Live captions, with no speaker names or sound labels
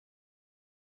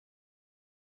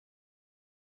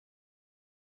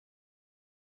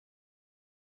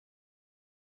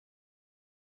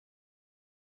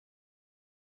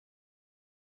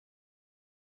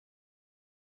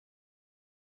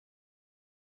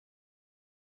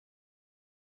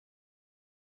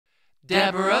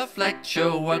Deborah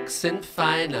Fletcher works in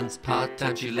finance,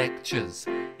 part-time she lectures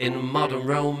in modern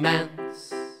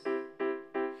romance.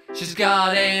 She's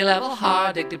got A-level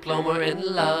heartache diploma in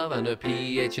love and her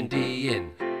PhD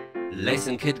in lace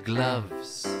and kid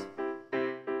gloves.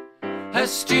 Her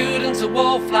students are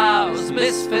wallflowers,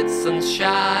 misfits and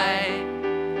shy,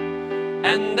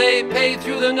 and they pay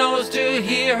through the nose to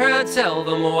hear her tell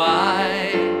them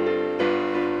why.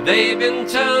 They've been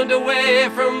turned away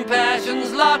from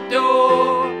passion's locked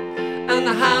door, and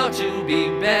how to be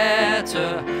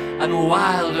better and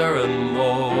wilder and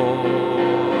more.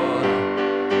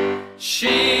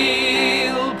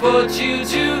 She'll put you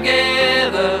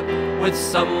together with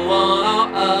someone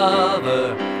or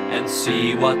other and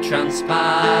see what transpires.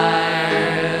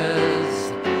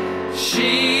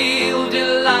 She'll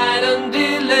delight and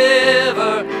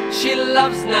deliver. She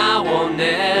loves now or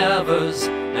nevers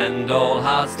and all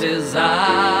heart's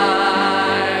desires.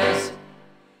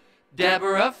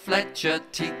 Deborah Fletcher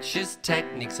teaches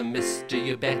techniques and mister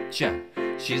you betcha,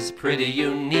 she's pretty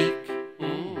unique.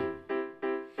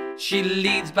 She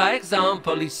leads by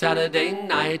example each Saturday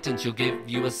night, and she'll give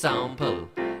you a sample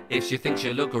if she thinks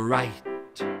you look right.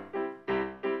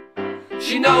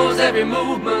 She knows every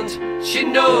movement, she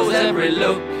knows every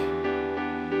look,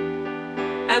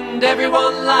 and every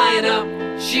one line up,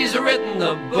 she's written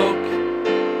the book.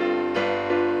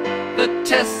 The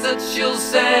test that she'll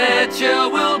set you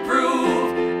will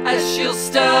prove, as she'll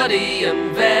study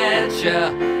and vet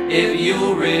you if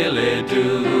you really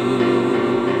do.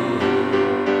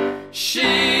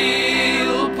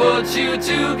 She'll put you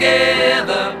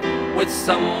together with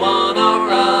someone or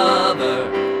other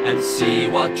and see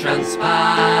what transpires.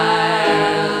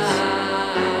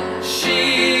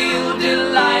 She'll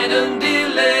delight and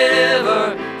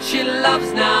deliver. She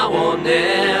loves now or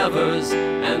nevers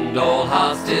and all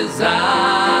heart's desires.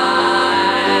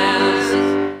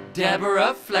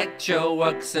 Deborah Fletcher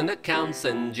works in accounts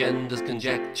and genders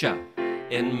conjecture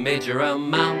in major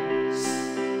amounts.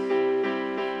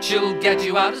 She'll get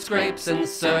you out of scrapes and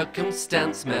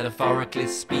circumstance, metaphorically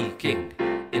speaking,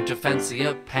 into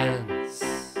fancier pants.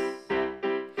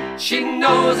 She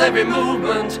knows every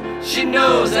movement, she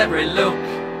knows every look,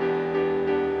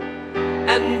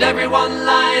 and every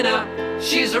one-liner,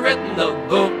 she's written the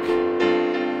book.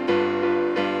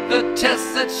 The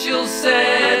test that she'll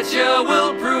set you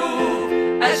will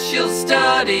prove, as she'll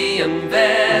study and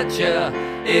vet you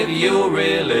if you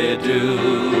really do.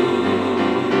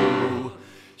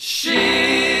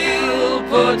 She'll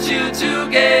put you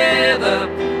together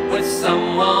with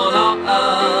someone or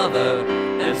other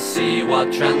and see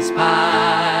what transpires.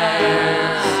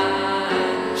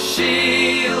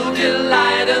 She'll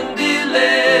delight and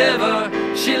deliver.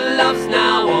 She loves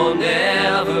now or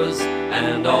nevers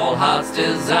and all heart's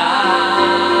desires.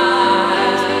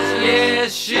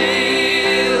 Yes,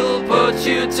 she'll put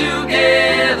you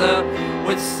together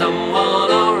with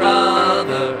someone or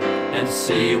other and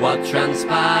see what transpires.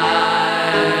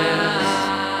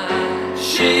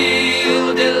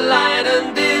 She'll delight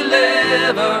and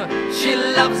deliver. She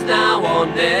loves now or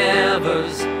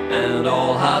nevers and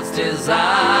all heart's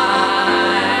desires.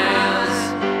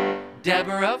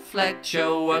 Deborah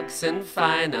Fletcher works in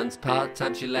finance,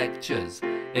 part-time she lectures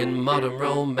in modern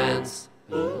romance.